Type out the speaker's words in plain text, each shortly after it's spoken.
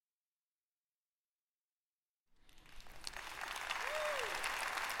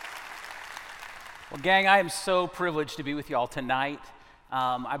Well, gang, I am so privileged to be with y'all tonight.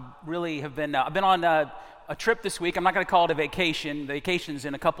 I really have been, I've been on a trip this week. I'm not going to call it a vacation. Vacation's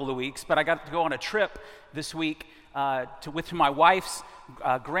in a couple of weeks, but I got to go on a trip this week to my wife's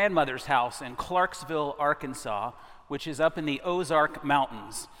grandmother's house in Clarksville, Arkansas, which is up in the Ozark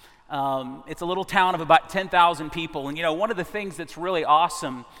Mountains. It's a little town of about 10,000 people, and you know, one of the things that's really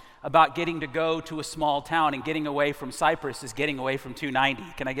awesome about getting to go to a small town and getting away from Cypress is getting away from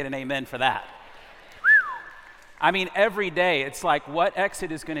 290. Can I get an amen for that? I mean, every day it's like, what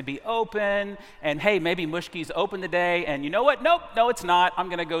exit is going to be open? And hey, maybe Mushki's open today. And you know what? Nope, no, it's not. I'm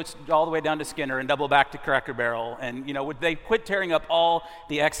going to go all the way down to Skinner and double back to Cracker Barrel. And you know, would they quit tearing up all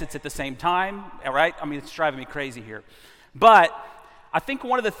the exits at the same time? All right? I mean, it's driving me crazy here. But I think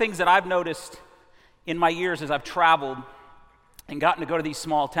one of the things that I've noticed in my years as I've traveled and gotten to go to these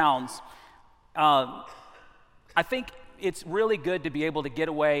small towns, I think it's really good to be able to get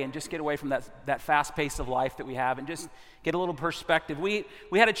away and just get away from that fast pace of life that we have and just get a little perspective. We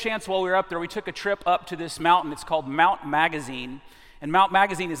had a chance while we were up there. We took a trip up to this mountain. It's called Mount Magazine. And Mount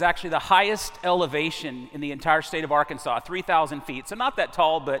Magazine is actually the highest elevation in the entire state of Arkansas, 3,000 feet. So not that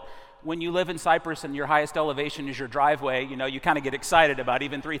tall, but when you live in Cypress and your highest elevation is your driveway, you know, you kind of get excited about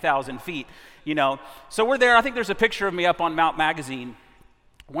even 3,000 feet, you know. So we're there. I think there's a picture of me up on Mount Magazine.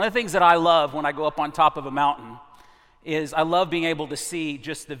 One of the things that I love when I go up on top of a mountain is I love being able to see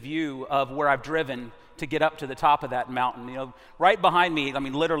just the view of where I've driven to get up to the top of that mountain. You know, right behind me, I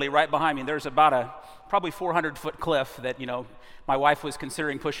mean literally right behind me, there's about a probably 400-foot cliff that, you know, my wife was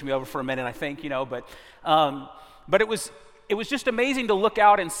considering pushing me over for a minute, I think, you know, but it was just amazing to look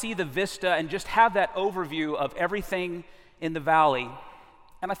out and see the vista and just have that overview of everything in the valley.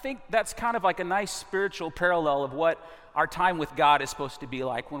 And I think that's kind of like a nice spiritual parallel of what our time with God is supposed to be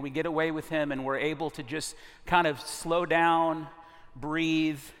like when we get away with Him and we're able to just kind of slow down,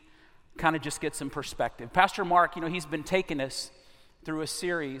 breathe, kind of just get some perspective. Pastor Mark, you know, he's been taking us through a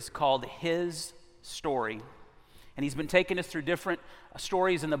series called His Story. And he's been taking us through different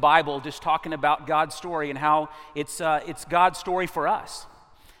stories in the Bible, just talking about God's story and how it's God's story for us.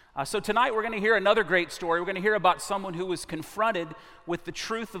 So tonight we're going to hear another great story. We're going to hear about someone who was confronted with the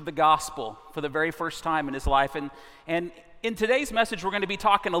truth of the gospel for the very first time in his life. And in today's message, we're going to be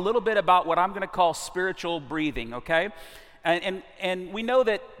talking a little bit about what I'm going to call spiritual breathing, okay? And we know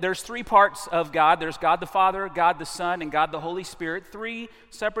that there's three parts of God. There's God the Father, God the Son, and God the Holy Spirit. Three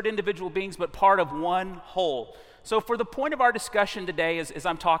separate individual beings, but part of one whole. So for the point of our discussion today, as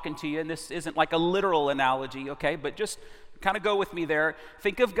I'm talking to you, and this isn't like a literal analogy, okay, but just kind of go with me there.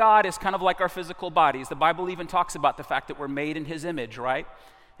 Think of God as kind of like our physical bodies. The Bible even talks about the fact that we're made in His image, right?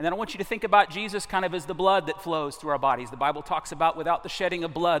 And then I want you to think about Jesus kind of as the blood that flows through our bodies. The Bible talks about without the shedding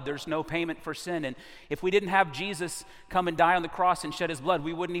of blood, there's no payment for sin. And if we didn't have Jesus come and die on the cross and shed His blood,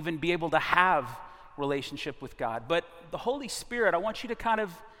 we wouldn't even be able to have relationship with God. But the Holy Spirit, I want you to kind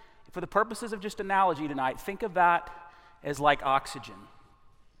of, for the purposes of just analogy tonight, think of that as like oxygen.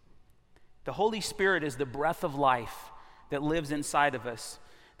 The Holy Spirit is the breath of life that lives inside of us,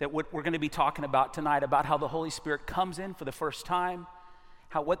 that what we're going to be talking about tonight, about how the Holy Spirit comes in for the first time,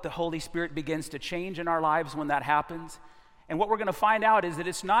 what the Holy Spirit begins to change in our lives when that happens. And what we're going to find out is that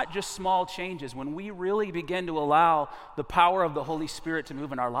it's not just small changes. When we really begin to allow the power of the Holy Spirit to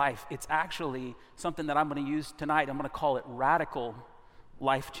move in our life, it's actually something that I'm going to use tonight. I'm going to call it radical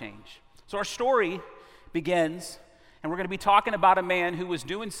life change. So our story begins, and we're going to be talking about a man who was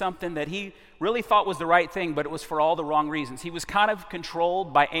doing something that he really thought was the right thing, but it was for all the wrong reasons. He was kind of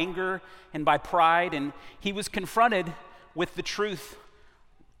controlled by anger and by pride, and he was confronted with the truth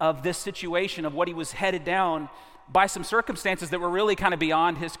of this situation, of what he was headed down, by some circumstances that were really kind of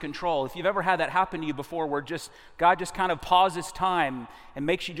beyond his control. If you've ever had that happen to you before, where God just kind of pauses time and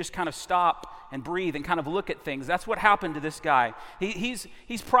makes you just kind of stop and breathe and kind of look at things. That's what happened to this guy. He's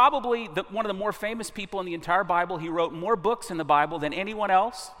probably one of the more famous people in the entire Bible. He wrote more books in the Bible than anyone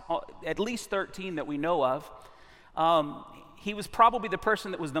else, at least 13 that we know of. He was probably the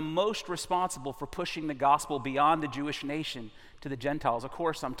person that was the most responsible for pushing the gospel beyond the Jewish nation to the Gentiles. Of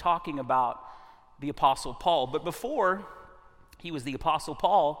course, I'm talking about the Apostle Paul. But before he was the Apostle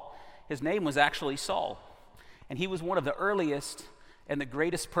Paul, his name was actually Saul. And he was one of the earliest and the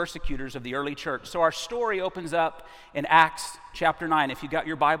greatest persecutors of the early church. So our story opens up in Acts chapter 9. If you've got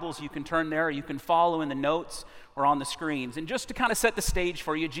your Bibles, you can turn there, or you can follow in the notes or on the screens. And just to kind of set the stage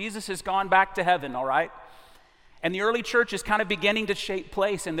for you, Jesus has gone back to heaven, all right? And the early church is kind of beginning to shape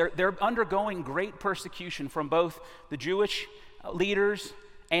place, and they're undergoing great persecution from both the Jewish leaders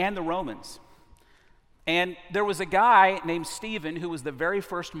and the Romans. And there was a guy named Stephen who was the very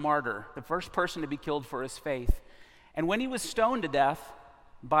first martyr, the first person to be killed for his faith. And when he was stoned to death,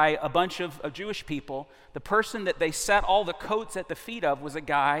 by a bunch of Jewish people. The person that they set all the coats at the feet of was a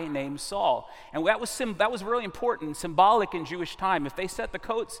guy named Saul. And that was really important, symbolic in Jewish time. If they set the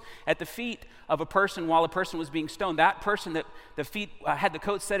coats at the feet of a person while a person was being stoned, that person that the feet had the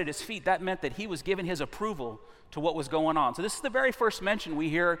coats set at his feet, that meant that he was giving his approval to what was going on. So this is the very first mention we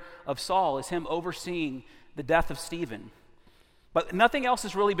hear of Saul, is him overseeing the death of Stephen. But nothing else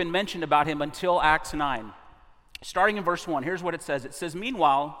has really been mentioned about him until Acts 9. Starting in verse 1, here's what it says. It says,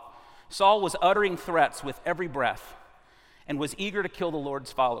 "Meanwhile, Saul was uttering threats with every breath and was eager to kill the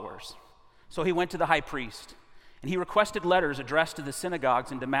Lord's followers. So he went to the high priest, and he requested letters addressed to the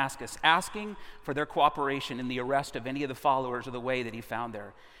synagogues in Damascus, asking for their cooperation in the arrest of any of the followers of the way that he found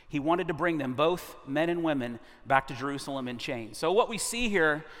there. He wanted to bring them, both men and women, back to Jerusalem in chains." So what we see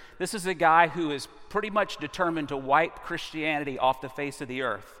here, this is a guy who is pretty much determined to wipe Christianity off the face of the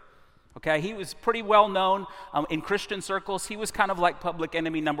earth. Okay, he was pretty well known in Christian circles. He was kind of like public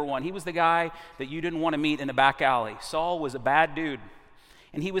enemy number one. He was the guy that you didn't want to meet in a back alley. Saul was a bad dude.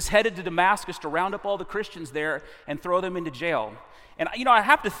 And he was headed to Damascus to round up all the Christians there and throw them into jail. And, I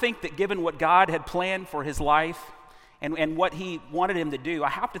have to think that given what God had planned for his life and what he wanted him to do, I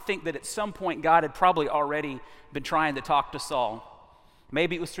have to think that at some point God had probably already been trying to talk to Saul.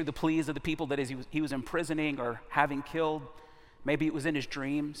 Maybe it was through the pleas of the people that he was imprisoning or having killed. Maybe it was in his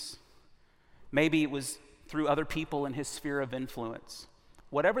dreams. Maybe it was through other people in his sphere of influence.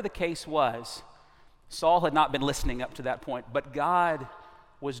 Whatever the case was, Saul had not been listening up to that point, but God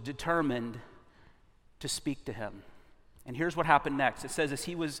was determined to speak to him. And here's what happened next. It says, as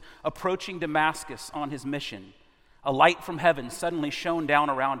he was approaching Damascus on his mission, a light from heaven suddenly shone down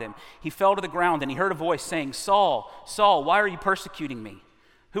around him. He fell to the ground and he heard a voice saying, "Saul, Saul, why are you persecuting me?"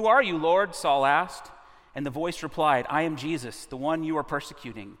 "Who are you, Lord?" Saul asked. And the voice replied, "I am Jesus, the one you are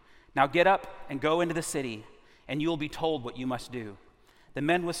persecuting. Now get up and go into the city, and you will be told what you must do." The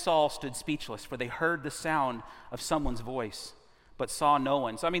men with Saul stood speechless, for they heard the sound of someone's voice, but saw no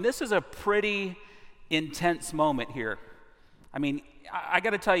one. So, this is a pretty intense moment here. I got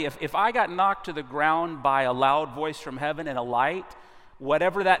to tell you, if I got knocked to the ground by a loud voice from heaven and a light,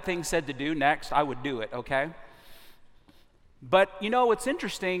 whatever that thing said to do next, I would do it, okay? But, what's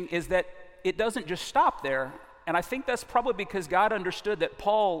interesting is that it doesn't just stop there. And I think that's probably because God understood that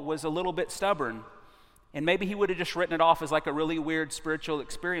Paul was a little bit stubborn. And maybe he would have just written it off as like a really weird spiritual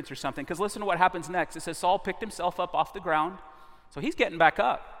experience or something. Because listen to what happens next. It says Saul picked himself up off the ground. So he's getting back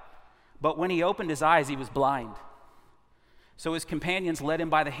up. But when he opened his eyes, he was blind. So his companions led him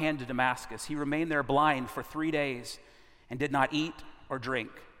by the hand to Damascus. He remained there blind for 3 days and did not eat or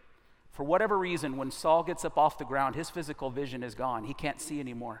drink. For whatever reason, when Saul gets up off the ground, his physical vision is gone. He can't see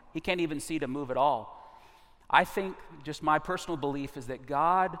anymore. He can't even see to move at all. I think, just my personal belief, is that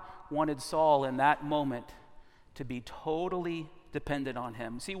God wanted Saul in that moment to be totally dependent on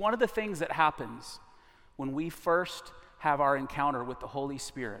him. See, one of the things that happens when we first have our encounter with the Holy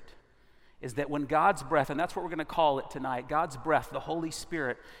Spirit is that when God's breath, and that's what we're going to call it tonight, God's breath, the Holy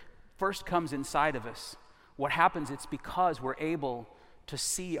Spirit, first comes inside of us. What happens, it's because we're able to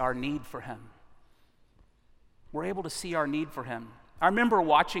see our need for him. We're able to see our need for him. I remember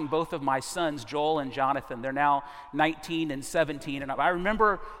watching both of my sons, Joel and Jonathan. They're now 19 and 17. And I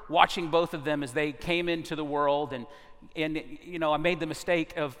remember watching both of them as they came into the world. And I made the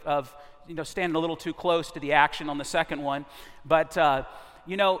mistake of standing a little too close to the action on the second one. But, I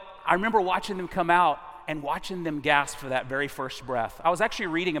remember watching them come out and watching them gasp for that very first breath. I was actually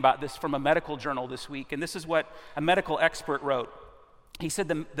reading about this from a medical journal this week. And this is what a medical expert wrote. He said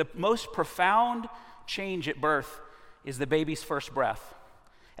the most profound change at birth is the baby's first breath.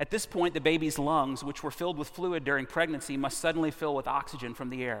 At this point, the baby's lungs, which were filled with fluid during pregnancy, must suddenly fill with oxygen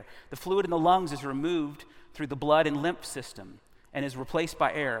from the air. The fluid in the lungs is removed through the blood and lymph system and is replaced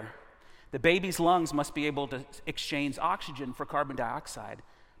by air. The baby's lungs must be able to exchange oxygen for carbon dioxide,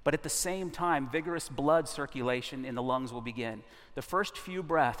 but at the same time, vigorous blood circulation in the lungs will begin. The first few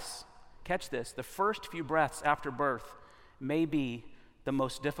breaths, catch this, the first few breaths after birth may be the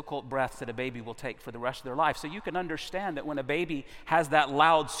most difficult breaths that a baby will take for the rest of their life. So you can understand that when a baby has that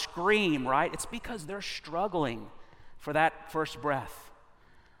loud scream, right, it's because they're struggling for that first breath.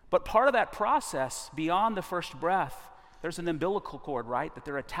 But part of that process, beyond the first breath, there's an umbilical cord, right, that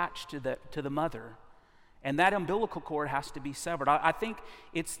they're attached to the mother. And that umbilical cord has to be severed. I think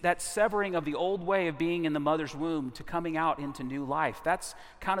it's that severing of the old way of being in the mother's womb to coming out into new life. That's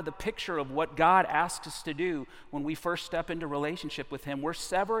kind of the picture of what God asks us to do when we first step into relationship with him. We're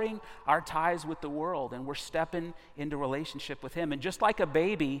severing our ties with the world and we're stepping into relationship with him. And just like a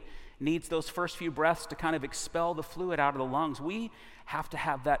baby needs those first few breaths to kind of expel the fluid out of the lungs, we have to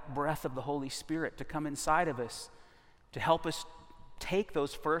have that breath of the Holy Spirit to come inside of us to help us take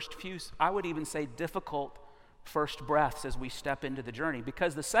those first few, I would even say difficult first breaths as we step into the journey.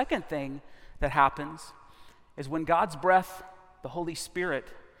 Because the second thing that happens is when God's breath, the Holy Spirit,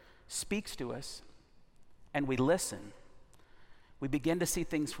 speaks to us and we listen, we begin to see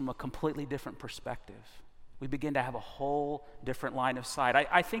things from a completely different perspective. We begin to have a whole different line of sight.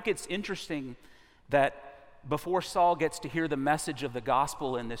 I think it's interesting that before Saul gets to hear the message of the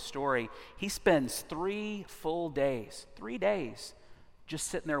gospel in this story, he spends 3 full days, 3 days, just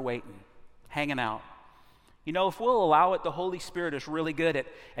sitting there waiting, hanging out. You know, if we'll allow it, the Holy Spirit is really good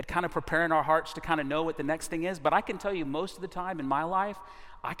at kind of preparing our hearts to kind of know what the next thing is. But I can tell you most of the time in my life,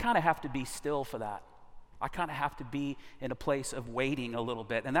 I kind of have to be still for that. I kind of have to be in a place of waiting a little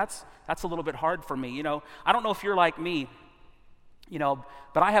bit. And that's a little bit hard for me. You know, I don't know if you're like me, you know,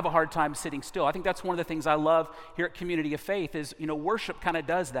 but I have a hard time sitting still. I think that's one of the things I love here at Community of Faith is, you know, worship kind of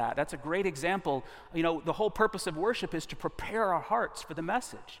does that. That's a great example. You know, the whole purpose of worship is to prepare our hearts for the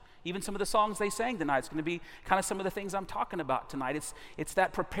message. Even some of the songs they sang tonight, it's going to be kind of some of the things I'm talking about tonight. It's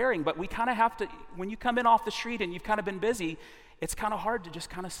that preparing, but we kind of have to, when you come in off the street and you've kind of been busy, it's kind of hard to just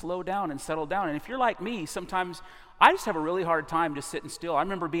kind of slow down and settle down. And if you're like me, sometimes I just have a really hard time just sitting still. I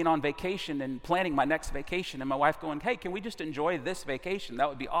remember being on vacation and planning my next vacation and my wife going, hey, can we just enjoy this vacation? That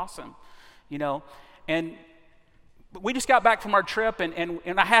would be awesome, you know? And we just got back from our trip and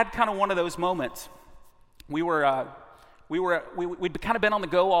I had kind of one of those moments. We'd kind of been on the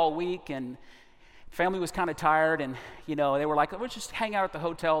go all week and family was kind of tired and, you know, they were like, let's just hang out at the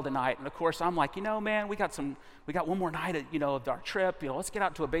hotel tonight. And of course, I'm like, you know, man, we got one more night of our trip. You know, let's get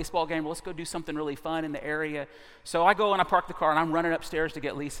out to a baseball game. Let's go do something really fun in the area. So I go and I park the car and I'm running upstairs to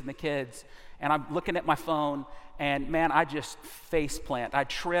get Lisa and the kids. And I'm looking at my phone and man, I just face plant. I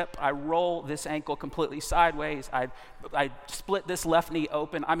trip, I roll this ankle completely sideways. I split this left knee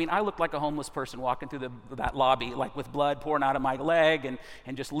open. I mean, I look like a homeless person walking through that lobby, like with blood pouring out of my leg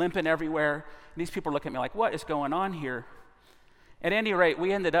and just limping everywhere. And these people look at me like, what is going on here? At any rate,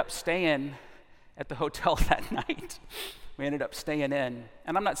 we ended up staying at the hotel that night. We ended up staying in.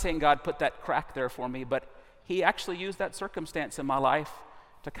 And I'm not saying God put that crack there for me, but he actually used that circumstance in my life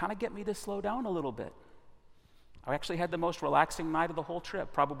to kind of get me to slow down a little bit. I actually had the most relaxing night of the whole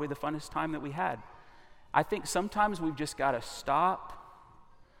trip, probably the funnest time that we had. I think sometimes we've just got to stop,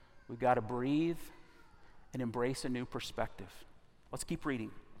 we've got to breathe, and embrace a new perspective. Let's keep reading.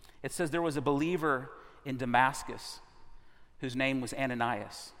 It says there was a believer in Damascus whose name was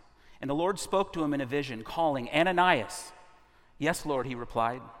Ananias. And the Lord spoke to him in a vision, calling, Ananias. Yes, Lord, he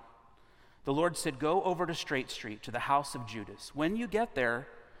replied. The Lord said, go over to Straight Street to the house of Judas. When you get there,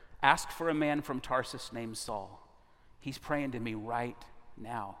 ask for a man from Tarsus named Saul. He's praying to me right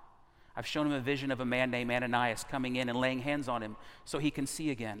now. I've shown him a vision of a man named Ananias coming in and laying hands on him so he can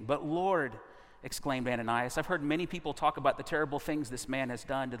see again. But Lord, exclaimed Ananias, I've heard many people talk about the terrible things this man has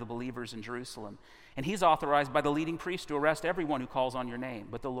done to the believers in Jerusalem. And he's authorized by the leading priest to arrest everyone who calls on your name.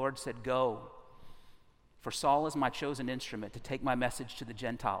 But the Lord said, go. For Saul is my chosen instrument to take my message to the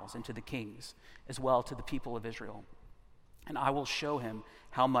Gentiles and to the kings, as well to the people of Israel. And I will show him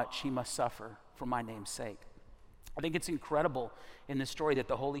how much he must suffer for my name's sake. I think it's incredible in this story that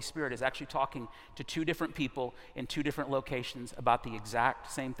the Holy Spirit is actually talking to 2 different people in 2 different locations about the exact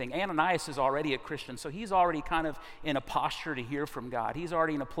same thing. Ananias is already a Christian, so he's already kind of in a posture to hear from God. He's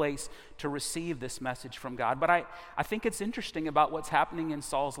already in a place to receive this message from God. But I think it's interesting about what's happening in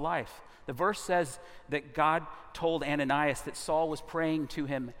Saul's life. The verse says that God told Ananias that Saul was praying to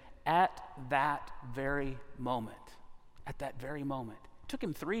him at that very moment. At that very moment. It took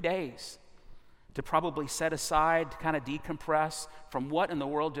him 3 days to probably set aside, to kind of decompress from what in the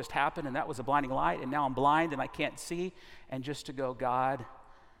world just happened, and that was a blinding light, and now I'm blind and I can't see, and just to go, God,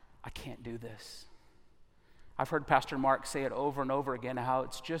 I can't do this. I've heard Pastor Mark say it over and over again, how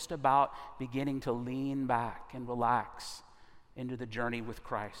it's just about beginning to lean back and relax into the journey with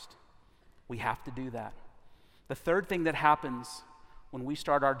Christ. We have to do that. The third thing that happens when we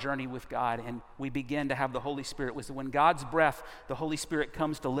start our journey with God and we begin to have the Holy Spirit was when God's breath, the Holy Spirit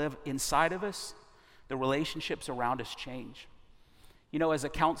comes to live inside of us, the relationships around us change. You know, as a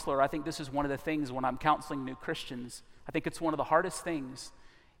counselor, I think this is one of the things when I'm counseling new Christians, I think it's one of the hardest things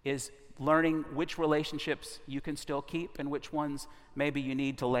is learning which relationships you can still keep and which ones maybe you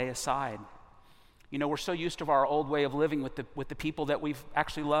need to lay aside. You know, we're so used to our old way of living with the people that we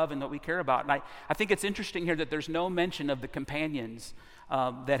actually love and that we care about. And I think it's interesting here that there's no mention of the companions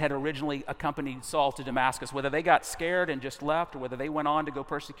that had originally accompanied Saul to Damascus. Whether they got scared and just left or whether they went on to go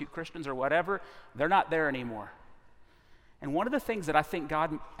persecute Christians or whatever, they're not there anymore. And one of the things that I think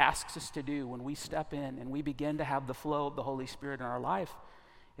God asks us to do when we step in and we begin to have the flow of the Holy Spirit in our life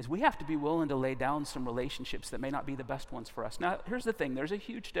is we have to be willing to lay down some relationships that may not be the best ones for us. Now, here's the thing. There's a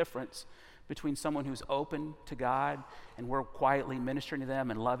huge difference between someone who's open to God and we're quietly ministering to them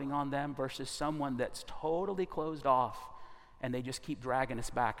and loving on them versus someone that's totally closed off and they just keep dragging us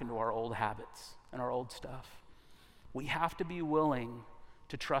back into our old habits and our old stuff. We have to be willing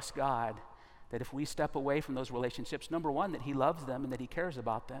to trust God that if we step away from those relationships, number one, that he loves them and that he cares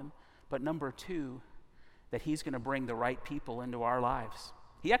about them, but number two, that he's going to bring the right people into our lives.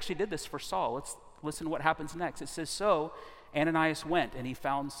 He actually did this for Saul. Let's listen to what happens next. It says, so Ananias went and he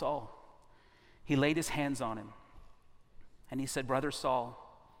found Saul. He laid his hands on him and he said, Brother Saul,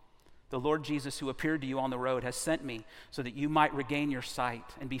 the Lord Jesus who appeared to you on the road has sent me so that you might regain your sight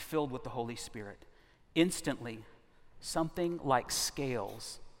and be filled with the Holy Spirit. Instantly, something like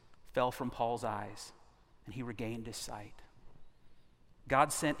scales fell from Paul's eyes and he regained his sight.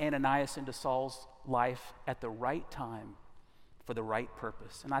 God sent Ananias into Saul's life at the right time for the right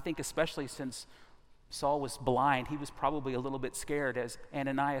purpose. And I think especially since Saul was blind, he was probably a little bit scared as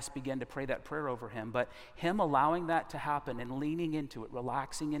Ananias began to pray that prayer over him. But him allowing that to happen and leaning into it,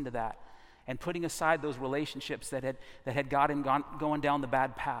 relaxing into that, and putting aside those relationships that had got him going down the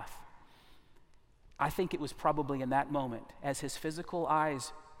bad path, I think it was probably in that moment, as his physical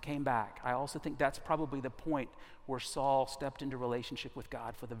eyes came back, I also think that's probably the point where Saul stepped into relationship with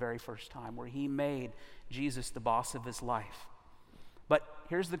God for the very first time, where he made Jesus the boss of his life. But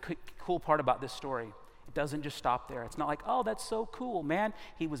here's the cool part about this story. It doesn't just stop there. It's not like, oh, that's so cool, man.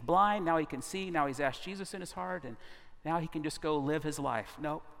 He was blind, now he can see, now he's asked Jesus in his heart, and now he can just go live his life.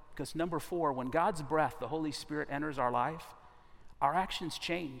 No, because number 4, when God's breath, the Holy Spirit, enters our life, our actions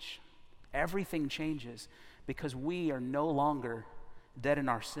change. Everything changes because we are no longer dead in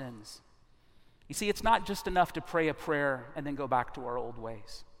our sins. You see, it's not just enough to pray a prayer and then go back to our old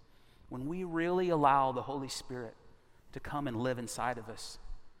ways. When we really allow the Holy Spirit to come and live inside of us,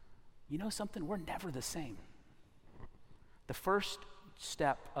 you know something? We're never the same. The first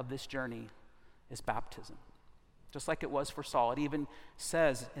step of this journey is baptism. Just like it was for Saul. It even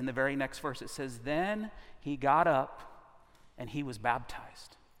says in the very next verse, it says, then he got up and he was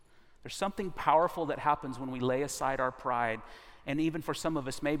baptized. There's something powerful that happens when we lay aside our pride. And even for some of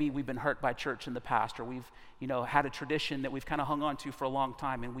us, maybe we've been hurt by church in the past, or we've, had a tradition that we've kind of hung on to for a long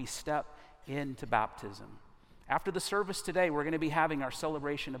time, and we step into baptism. After the service today, we're going to be having our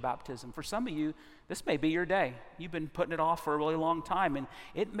celebration of baptism. For some of you, this may be your day. You've been putting it off for a really long time, and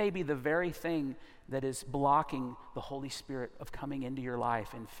it may be the very thing that is blocking the Holy Spirit of coming into your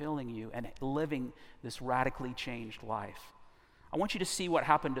life and filling you and living this radically changed life. I want you to see what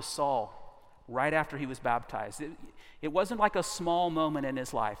happened to Saul right after he was baptized. It wasn't like a small moment in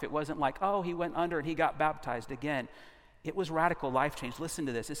his life. It wasn't like, oh, he went under and he got baptized again. It was radical life change. Listen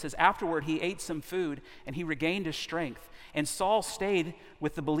to this. It says, afterward he ate some food and he regained his strength. And Saul stayed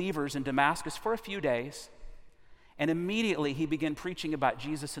with the believers in Damascus for a few days. And immediately he began preaching about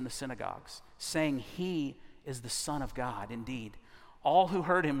Jesus in the synagogues, saying he is the Son of God indeed. All who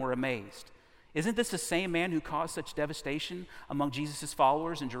heard him were amazed. Isn't this the same man who caused such devastation among Jesus'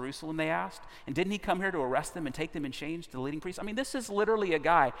 followers in Jerusalem, they asked? And didn't he come here to arrest them and take them in chains to the leading priests? I mean, this is literally a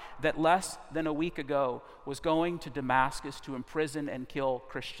guy that less than a week ago was going to Damascus to imprison and kill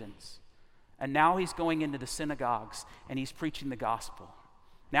Christians. And now he's going into the synagogues and he's preaching the gospel.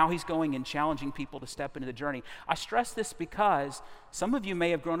 Now he's going and challenging people to step into the journey. I stress this because some of you may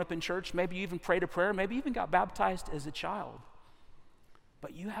have grown up in church, maybe you even prayed a prayer, maybe you even got baptized as a child.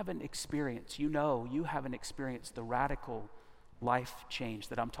 But you haven't experienced the radical life change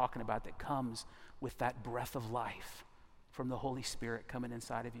that I'm talking about that comes with that breath of life from the Holy Spirit coming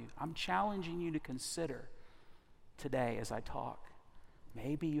inside of you. I'm challenging you to consider today as I talk.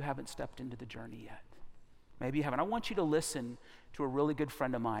 Maybe you haven't stepped into the journey yet. Maybe you haven't. I want you to listen to a really good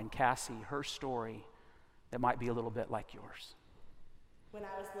friend of mine, Cassie, her story that might be a little bit like yours. When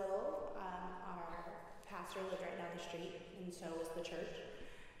I was little, our pastor lived right down the street, and so was the church.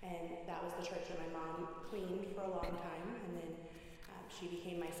 And that was the church that my mom cleaned for a long time, and then she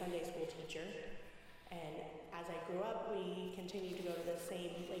became my Sunday school teacher. And as I grew up, we continued to go to the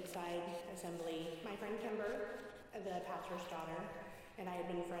same Lakeside Assembly. My friend Kimber, the pastor's daughter, and I had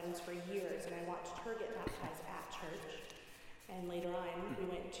been friends for years, and I watched her get baptized at church. And later on, we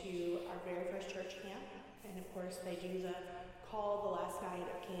went to our very first church camp, and of course they do the call the last night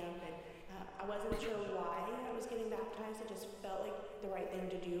of camp, and I wasn't sure why I was getting baptized. It just felt like the right thing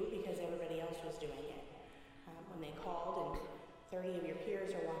to do because everybody else was doing it. When they called and 30 of your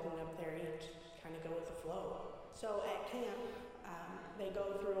peers are walking up there, you just kind of go with the flow. So at camp, they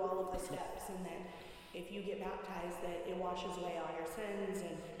go through all of the steps, and that if you get baptized, that it washes away all your sins,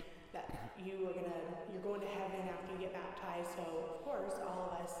 and that you're going to heaven after you get baptized. So of course,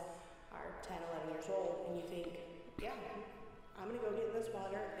 all of us are 10, 11 years old, and you think, yeah, I'm going to go get in this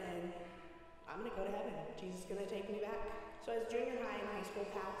water, and I'm going to go to heaven. Jesus is going to take me back. So as junior high and high school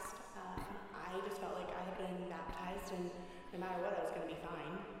passed, I just felt like I had been baptized, and no matter what, I was going to be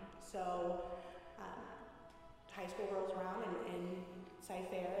fine. So high school rolls around and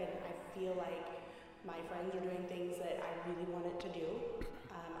Cy-Fair, and I feel like my friends are doing things that I really wanted to do.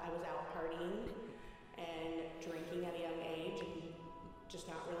 I was out partying and drinking at a young age and just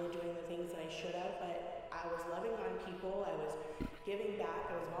not really doing the things that I should have, but I was loving on people, I was giving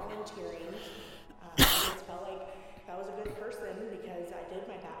back, I was volunteering. I just felt like if I was a good person because I did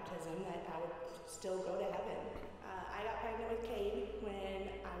my baptism, that I would still go to heaven. I got pregnant with Cade when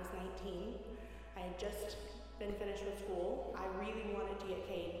I was 19. I had just been finished with school. I really wanted to get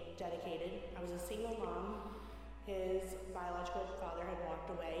Cade dedicated. I was a single mom. His biological father had walked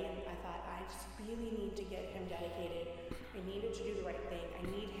away, and I thought, I just really need to get him dedicated. I needed to do the right thing. I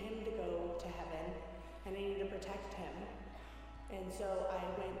need him to go to heaven, and I need to protect him. And so I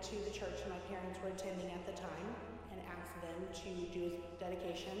went to the church my parents were attending at the time and asked them to do his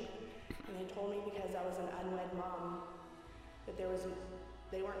dedication. And they told me because I was an unwed mom that they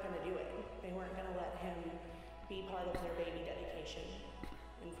weren't going to do it. They weren't going to let him be part of their baby dedication.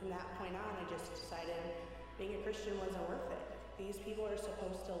 And from that point on, I just decided being a Christian wasn't worth it. These people are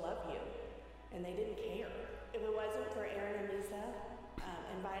supposed to love you, and they didn't care. If it wasn't for Aaron and Lisa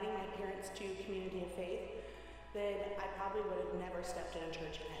inviting my parents to Community of Faith, then I probably would have never stepped in a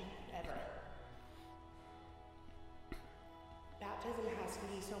church again, ever. Baptism has to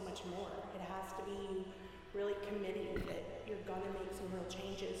be so much more. It has to be really committing that you're going to make some real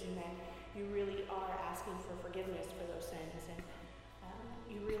changes and that you really are asking for forgiveness for those sins. And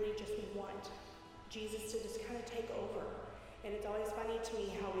you really just want Jesus to just kind of take over. And it's always funny to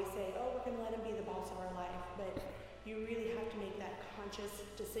me how we say, oh, we're going to let him be the boss of our life. But you really have to make that conscious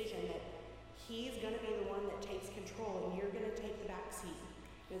decision that he's going to be the one that takes control and you're going to take the back seat.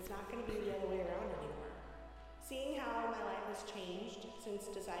 And it's not going to be the other way around anymore. Seeing how my life has changed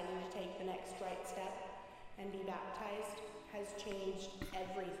since deciding to take the next right step and be baptized has changed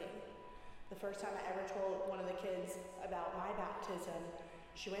everything. The first time I ever told one of the kids about my baptism,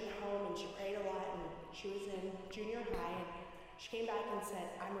 she went home and she prayed a lot, and she was in junior high, and she came back and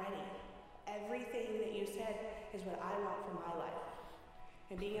said, I'm ready. Everything that you said is what I want for my life.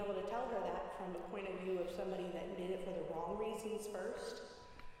 And being able to tell her that from the point of view of somebody that did it for the wrong reasons first,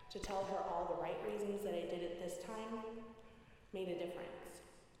 to tell her all the right reasons that I did it this time, made a difference.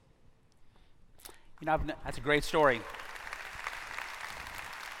 You know, that's a great story.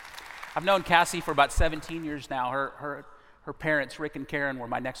 I've known Cassie for about 17 years now. Her parents, Rick and Karen, were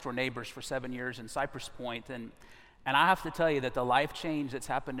my next door neighbors for 7 years in Cypress Point. And I have to tell you that the life change that's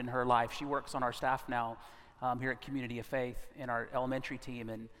happened in her life, she works on our staff now here at Community of Faith in our elementary team,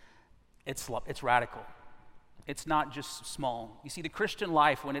 and it's radical. It's not just small. You see, the Christian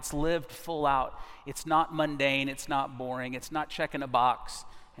life, when it's lived full out, it's not mundane, it's not boring, it's not checking a box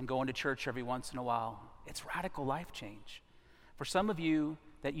and going to church every once in a while. It's radical life change. For some of you,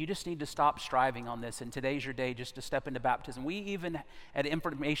 that you just need to stop striving on this, and today's your day just to step into baptism. We even, at an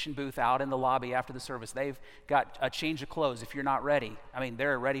information booth out in the lobby after the service, they've got a change of clothes if you're not ready. I mean,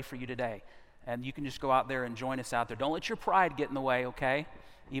 they're ready for you today. And you can just go out there and join us out there. Don't let your pride get in the way, okay?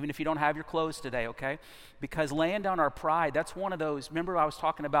 Even if you don't have your clothes today, okay? Because laying down our pride, that's one of those, remember I was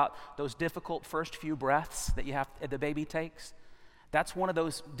talking about those difficult first few breaths that the baby takes? That's one of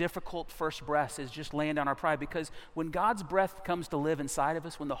those difficult first breaths, is just laying down our pride. Because when God's breath comes to live inside of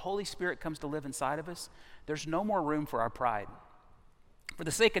us, when the Holy Spirit comes to live inside of us, there's no more room for our pride. For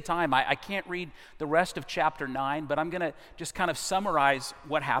the sake of time, I can't read the rest of chapter 9, but I'm going to just kind of summarize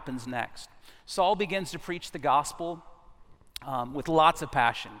what happens next. Saul begins to preach the gospel with lots of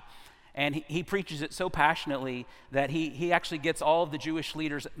passion. And he preaches it so passionately that he actually gets all of the Jewish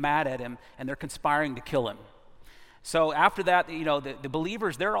leaders mad at him, and they're conspiring to kill him. So after that, the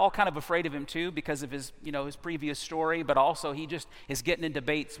believers, they're all kind of afraid of him too because of his previous story, but also he just is getting in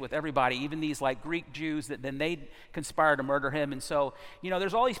debates with everybody, even these like Greek Jews that then they conspire to murder him. And so,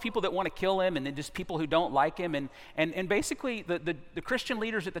 there's all these people that want to kill him, and then just people who don't like him. And basically the Christian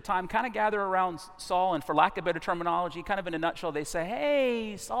leaders at the time kind of gather around Saul, and for lack of better terminology, kind of in a nutshell, they say,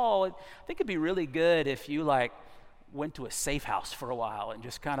 hey, Saul, I think it'd be really good if you went to a safe house for a while and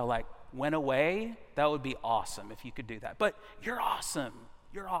just kind of went away. That would be awesome if you could do that. But you're awesome.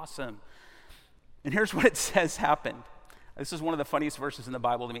 You're awesome. And here's what it says happened. This is one of the funniest verses in the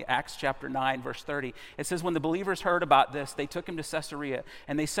Bible to me. Acts chapter 9, verse 30. It says, when the believers heard about this, they took him to Caesarea,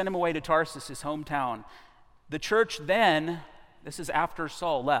 and they sent him away to Tarsus, his hometown. The church then, this is after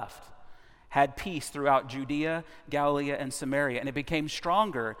Saul left, had peace throughout Judea, Galilee, and Samaria, and it became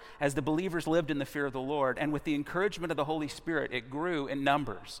stronger as the believers lived in the fear of the Lord, and with the encouragement of the Holy Spirit, it grew in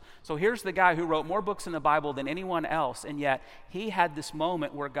numbers. So here's the guy who wrote more books in the Bible than anyone else, and yet he had this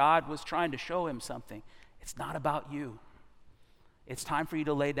moment where God was trying to show him something. It's not about you. It's time for you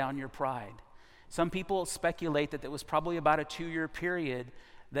to lay down your pride. Some people speculate that it was probably about a 2-year period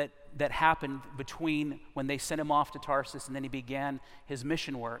that happened between when they sent him off to Tarsus and then he began his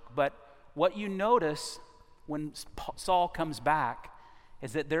mission work. But what you notice when Saul comes back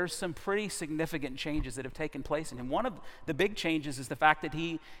is that there's some pretty significant changes that have taken place in him. One of the big changes is the fact that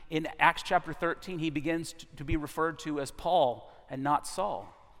he, in Acts chapter 13, he begins to be referred to as Paul and not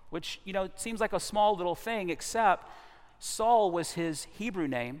Saul, which, seems like a small little thing, except Saul was his Hebrew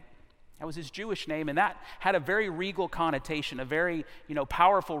name. That was his Jewish name, and that had a very regal connotation, a very,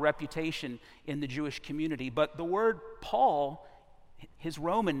 powerful reputation in the Jewish community. But the word Paul, his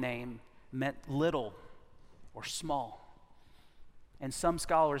Roman name, meant little or small. And some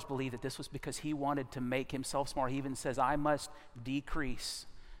scholars believe that this was because he wanted to make himself small. He even says, I must decrease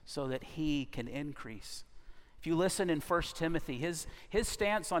so that he can increase. If you listen in 1 Timothy, his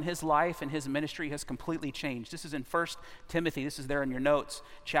stance on his life and his ministry has completely changed. This is in 1 Timothy, this is there in your notes,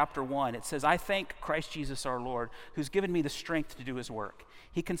 chapter 1. It says, I thank Christ Jesus our Lord, who's given me the strength to do his work.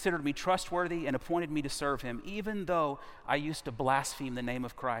 He considered me trustworthy and appointed me to serve him, even though I used to blaspheme the name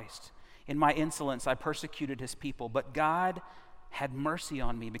of Christ. In my insolence, I persecuted his people, but God had mercy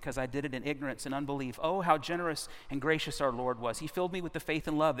on me because I did it in ignorance and unbelief. Oh, how generous and gracious our Lord was. He filled me with the faith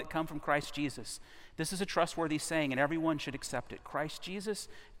and love that come from Christ Jesus. This is a trustworthy saying, and everyone should accept it. Christ Jesus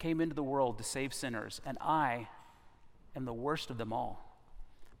came into the world to save sinners, and I am the worst of them all.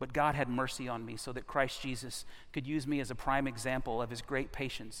 But God had mercy on me so that Christ Jesus could use me as a prime example of his great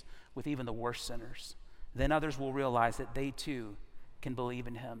patience with even the worst sinners. Then others will realize that they too can believe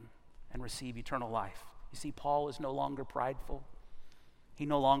in him and receive eternal life. You see, Paul is no longer prideful. He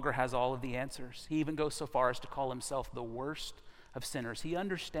no longer has all of the answers. He even goes so far as to call himself the worst of sinners. He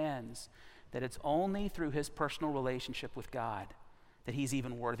understands that it's only through his personal relationship with God that he's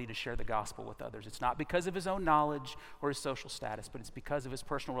even worthy to share the gospel with others. It's not because of his own knowledge or his social status, but it's because of his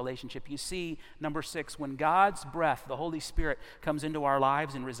personal relationship. You see, number 6, when God's breath, the Holy Spirit, comes into our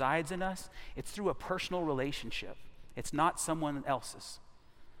lives and resides in us, it's through a personal relationship. It's not someone else's.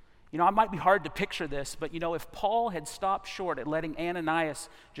 It might be hard to picture this, but if Paul had stopped short at letting Ananias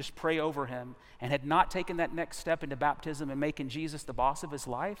just pray over him and had not taken that next step into baptism and making Jesus the boss of his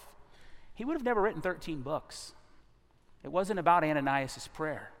life, he would have never written 13 books. It wasn't about Ananias'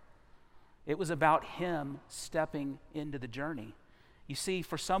 prayer. It was about him stepping into the journey. You see,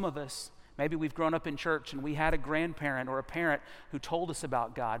 for some of us, maybe we've grown up in church and we had a grandparent or a parent who told us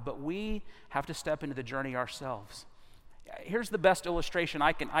about God, but we have to step into the journey ourselves. Here's the best illustration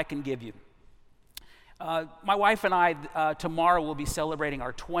I can give you. My wife and I, tomorrow, will be celebrating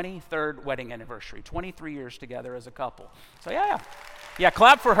our 23rd wedding anniversary, 23 years together as a couple. So yeah,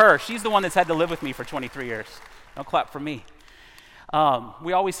 clap for her. She's the one that's had to live with me for 23 years. Don't clap for me.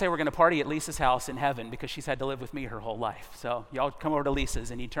 We always say we're going to party at Lisa's house in heaven because she's had to live with me her whole life. So y'all come over to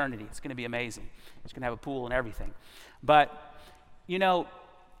Lisa's in eternity. It's going to be amazing. It's going to have a pool and everything. But,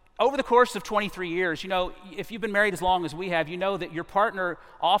 over the course of 23 years, if you've been married as long as we have, you know that your partner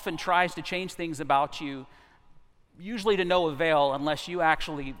often tries to change things about you, usually to no avail unless you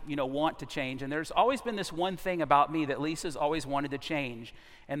actually, want to change. And there's always been this one thing about me that Lisa's always wanted to change,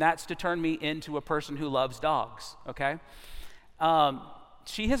 and that's to turn me into a person who loves dogs, okay?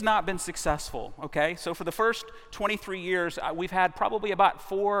 She has not been successful, okay? So for the first 23 years, we've had probably about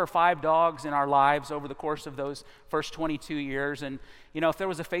 4 or 5 dogs in our lives over the course of those first 22 years. And, if there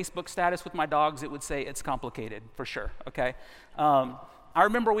was a Facebook status with my dogs, it would say it's complicated, for sure, okay? I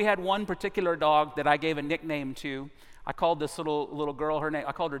remember we had one particular dog that I gave a nickname to. I called this little girl,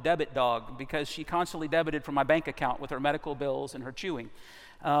 I called her Debit Dog because she constantly debited from my bank account with her medical bills and her chewing.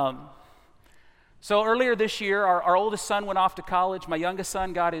 So earlier this year, our oldest son went off to college. My youngest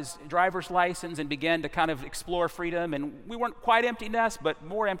son got his driver's license and began to kind of explore freedom. And we weren't quite empty nest, but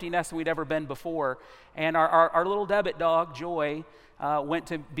more empty nest than we'd ever been before. And our little Debit Dog, Joy, went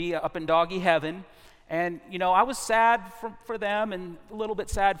to be up in doggy heaven. And, I was sad for them and a little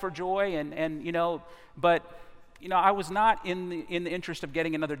bit sad for Joy. But I was not in the interest of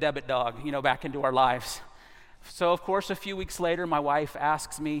getting another Debit Dog, back into our lives. So, of course, a few weeks later, my wife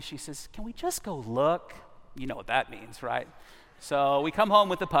asks me, she says, can we just go look? You know what that means, right? So we come home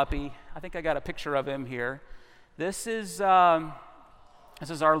with the puppy. I think I got a picture of him here. This is our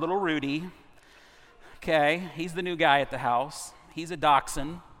little Rudy. Okay, he's the new guy at the house. He's a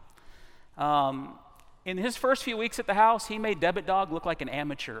dachshund. In his first few weeks at the house, he made Debit Dog look like an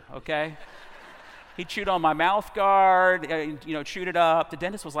amateur, okay? He chewed on my mouth guard, chewed it up. The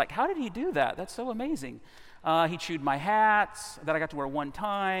dentist was like, how did he do that? That's so amazing. He chewed my hats that I got to wear one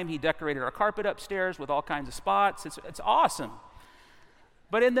time. He decorated our carpet upstairs with all kinds of spots. It's awesome.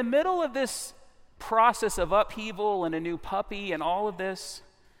 But in the middle of this process of upheaval and a new puppy and all of this,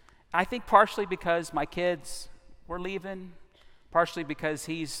 I think partially because my kids were leaving, partially because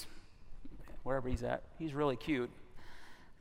he's, wherever he's at, he's really cute.